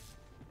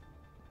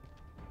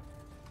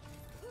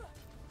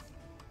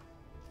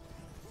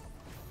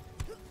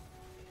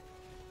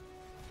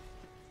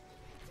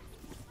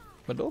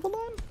 Middle of the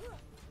line?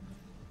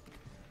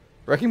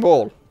 Wrecking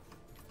ball!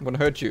 I'm gonna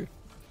hurt you.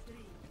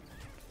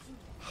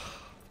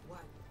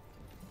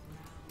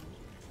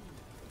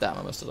 Damn,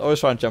 I missed it. I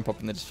always try and jump up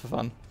in there just for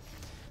fun.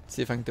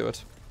 See if I can do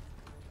it.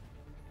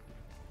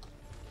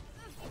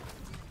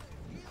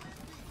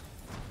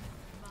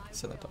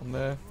 Set that down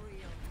there.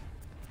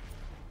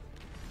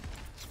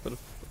 Just a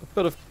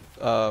bit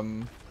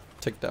of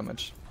tick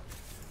damage.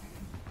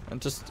 And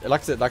just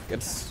like I said, like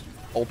it's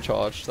ult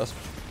charge. That's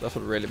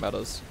what really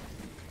matters.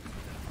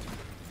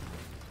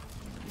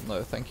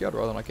 No, thank you. I'd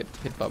rather not get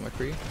hit by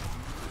McCree.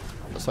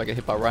 So I get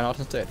hit by Reinhardt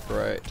instead.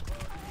 Great.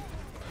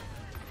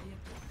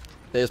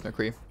 There's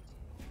McCree.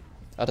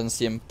 I didn't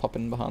see him pop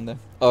in behind there.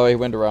 Oh, he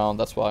went around,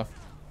 that's why.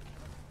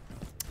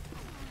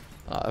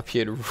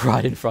 Appeared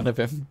right in front of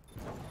him.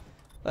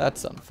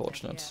 That's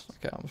unfortunate.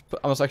 Okay,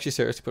 I must actually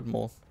seriously put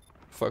more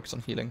focus on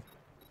healing.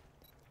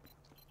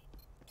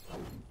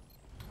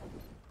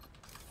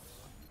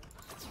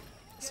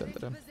 Send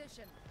it in.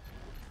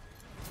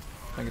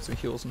 I get some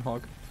heals and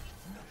hog.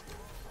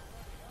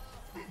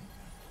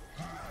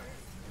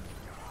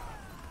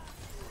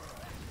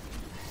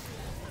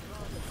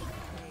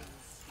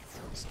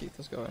 Let's keep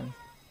this going.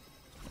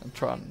 And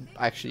try and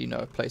actually, you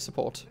know, play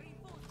support.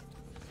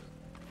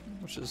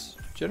 Which is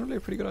generally a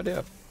pretty good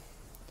idea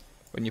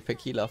when you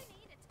pick healer.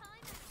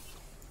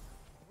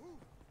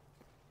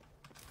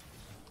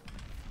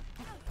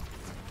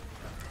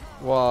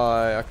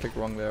 Why? I clicked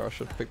wrong there. I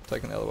should have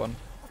taken the other one.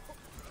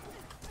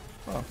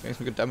 Oh, getting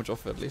some good damage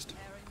off it at least.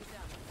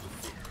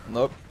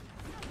 Nope.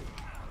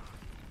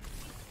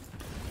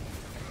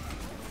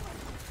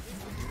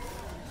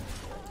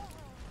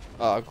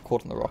 I got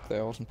caught in the rock there.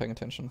 I wasn't paying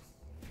attention.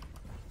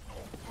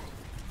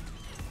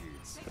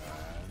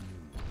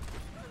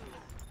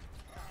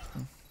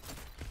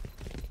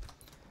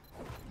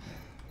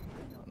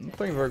 I'm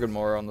playing very good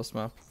Moira on this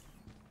map.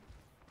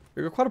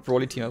 We got quite a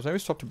brawly team. Maybe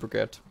stop to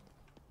Brigade.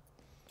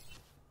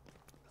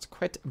 It's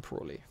quite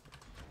brawly.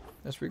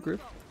 Let's regroup.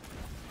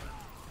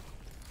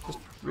 Just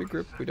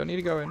regroup. We don't need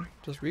to go in.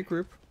 Just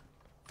regroup.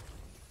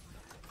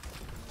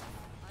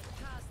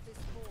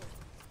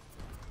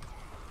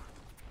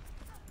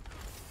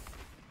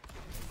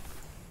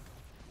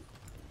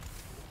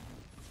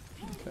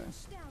 Okay,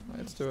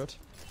 let's do it.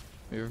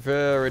 We're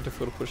very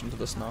difficult to push into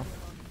this now.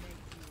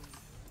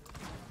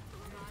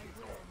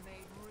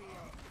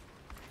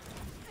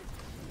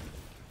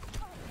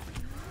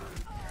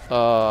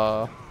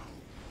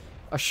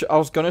 I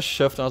was gonna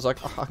shift and I was like,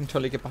 oh, I can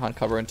totally get behind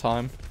cover in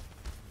time.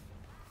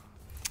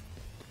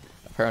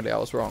 Apparently I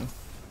was wrong.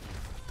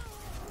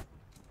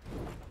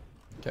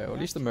 Okay, well, at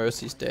least the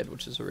Mercy's dead,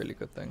 which is a really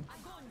good thing.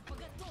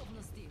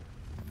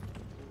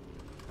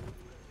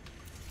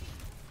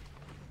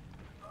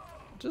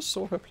 Just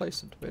saw her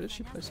place it. Where did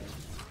she place it?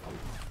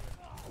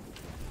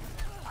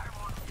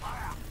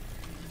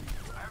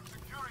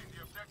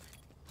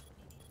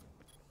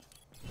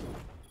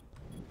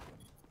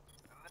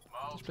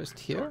 Just placed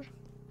here?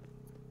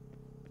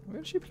 Where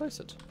did she place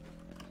it?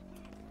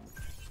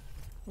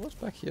 It was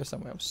back here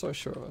somewhere, I'm so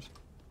sure of it.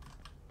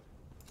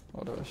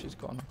 Oh no, she's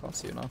gone. I can't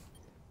see her now. I'm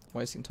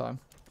wasting time.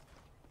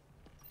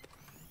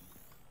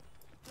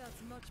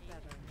 That's much better.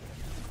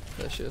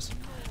 There she is.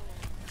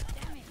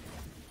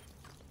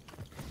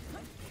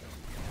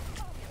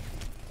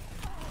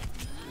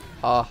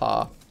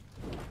 Haha.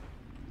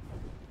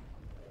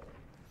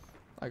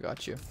 I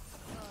got you.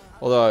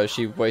 Although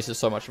she wasted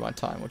so much of my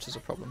time, which is a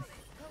problem.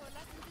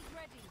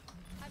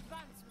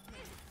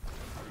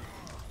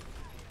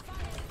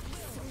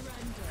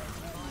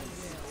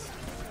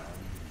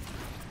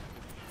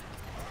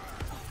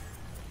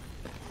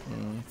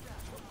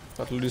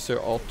 Got to lose her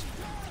ult.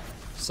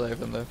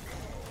 Save in there.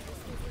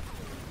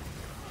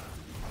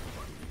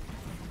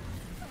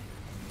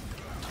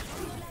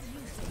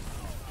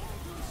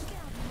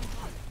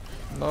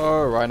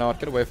 No, Reinhardt,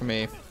 get away from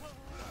me.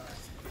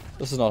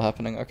 This is not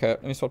happening. Okay,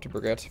 let me swap to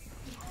Brigade.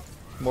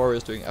 Moira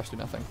is doing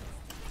absolutely nothing.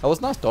 That was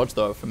a nice dodge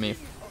though for me.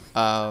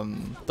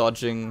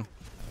 Dodging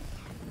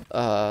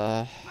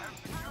her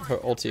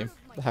ulti.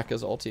 The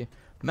hacker's ulti.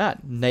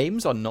 Man,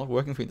 names are not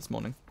working for me this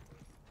morning.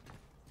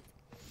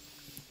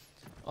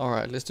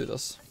 Alright, let's do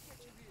this.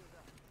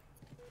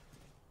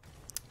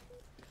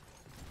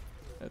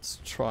 Let's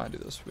try and do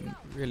this. We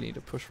really need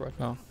to push right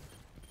now.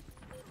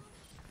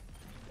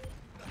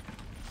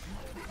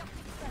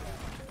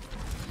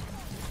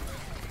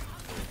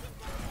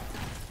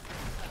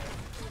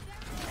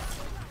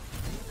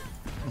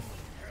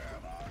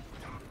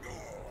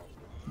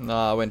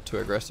 Nah, I went too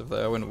aggressive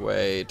there. I went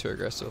way too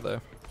aggressive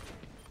there.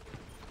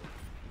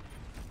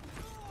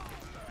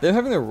 Them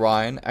having the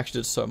Ryan actually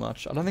did so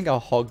much. I don't think our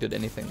Hog did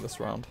anything this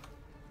round.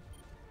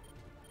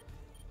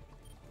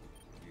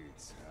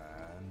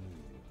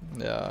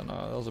 Yeah,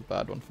 no, that was a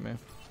bad one for me.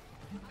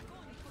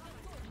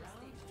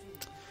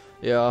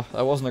 Yeah,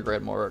 that wasn't a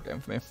great Moira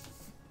game for me.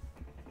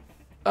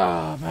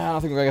 Ah, man, I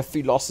think we're going to get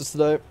 3 losses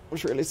today,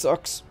 which really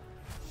sucks.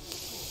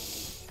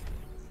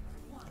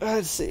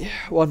 Let's see,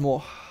 one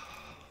more.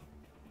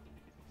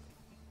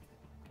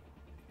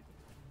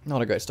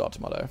 Not a great start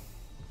to my day.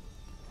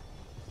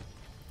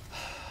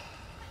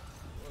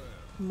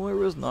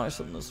 Moira's nice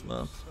on this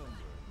map.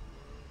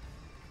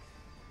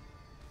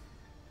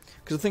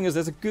 Because the thing is,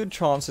 there's a good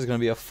chance there's going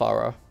to be a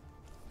Pharah.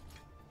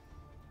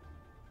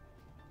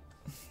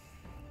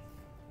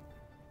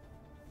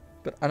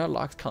 But Anna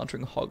likes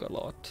countering Hog a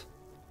lot.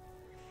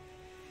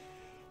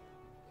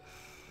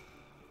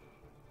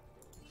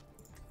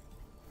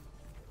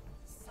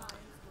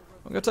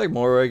 I'm going to take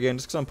Moira again,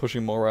 just because I'm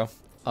pushing Moira.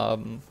 I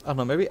don't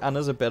know, maybe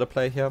Anna's a better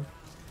play here.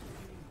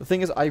 The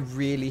thing is, I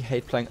really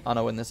hate playing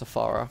Anna when there's a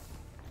Pharah.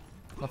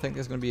 I think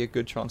there's going to be a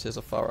good chance there's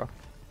a Pharah.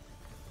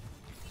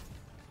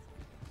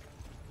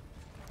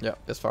 Yeah,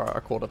 there's Pharah, I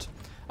caught it.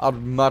 I'd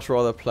much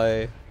rather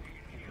play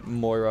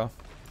Moira.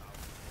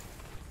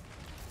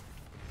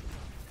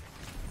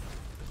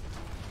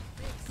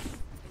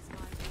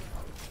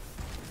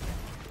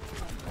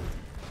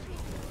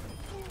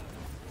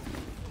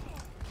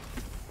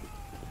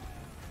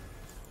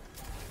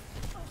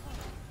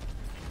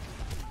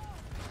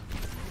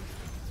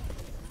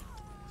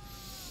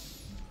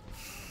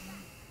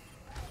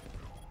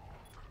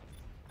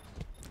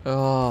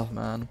 Oh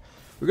man,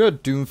 we got a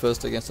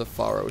Doomfist against a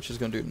Pharah, which is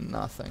gonna do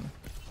nothing.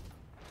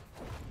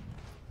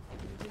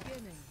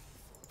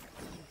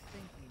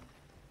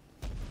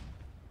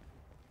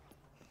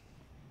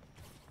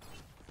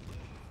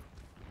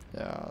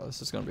 Yeah,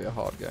 this is gonna be a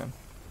hard game.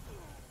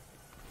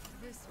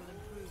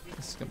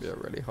 This is gonna be a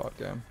really hard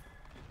game.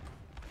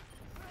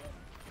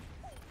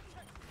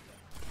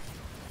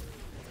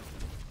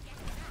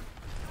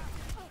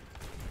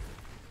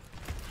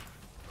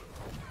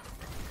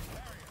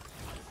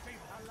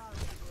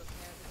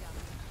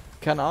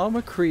 Can our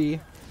McCree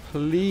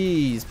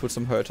please put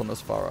some hurt on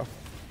this Pharah?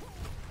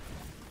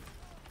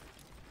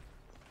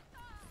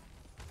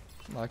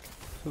 Like,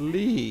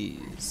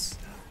 please.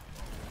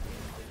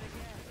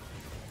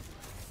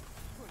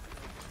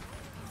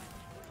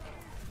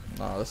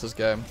 No, this is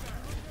game.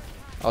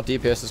 Our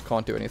DPSs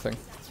can't do anything.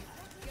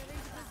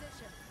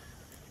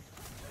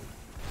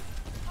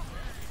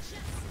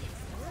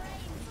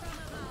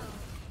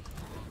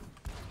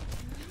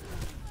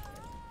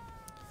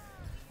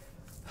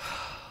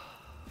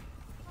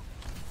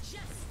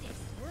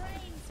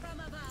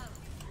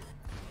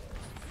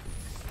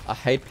 I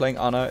hate playing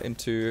Ana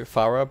into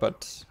Pharah,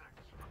 but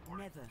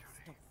Never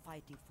stop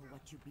fighting for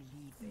what you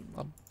believe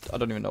in. I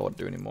don't even know what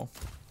to do anymore.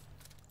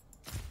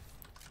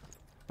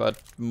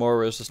 But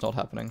Moira is just not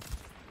happening.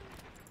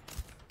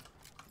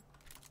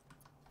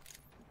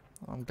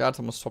 I'm glad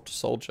someone stopped a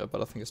soldier,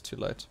 but I think it's too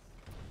late.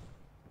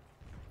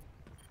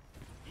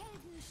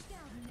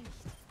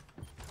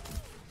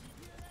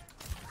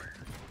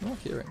 Not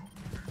hearing.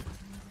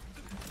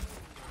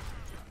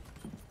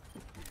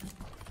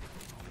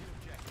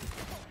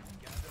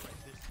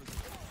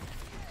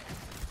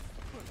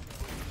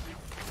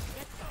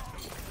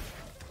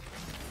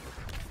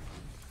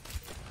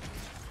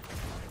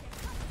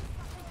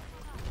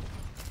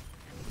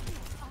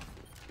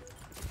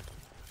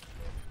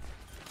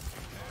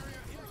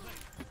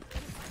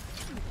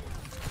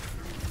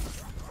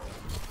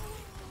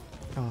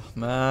 Oh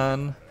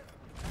man.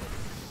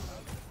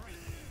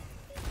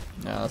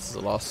 Yeah, this is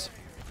a loss.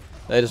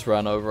 They just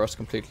ran over us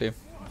completely.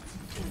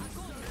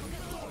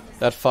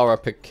 That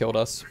Pharah pick killed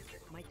us.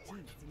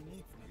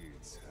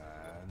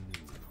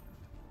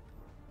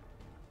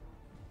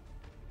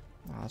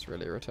 Oh, that's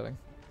really irritating.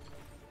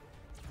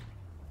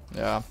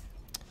 Yeah.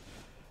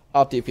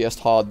 Our DPS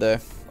hard there.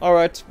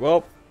 Alright,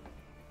 well.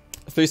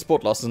 3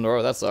 sport losses in a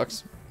row, that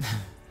sucks.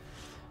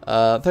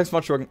 Thanks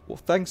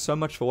so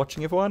much for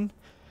watching, everyone.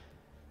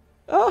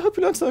 I hope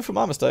you learned something from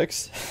our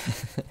mistakes.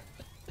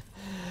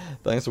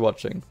 Thanks for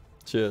watching.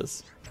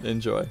 Cheers.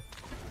 Enjoy.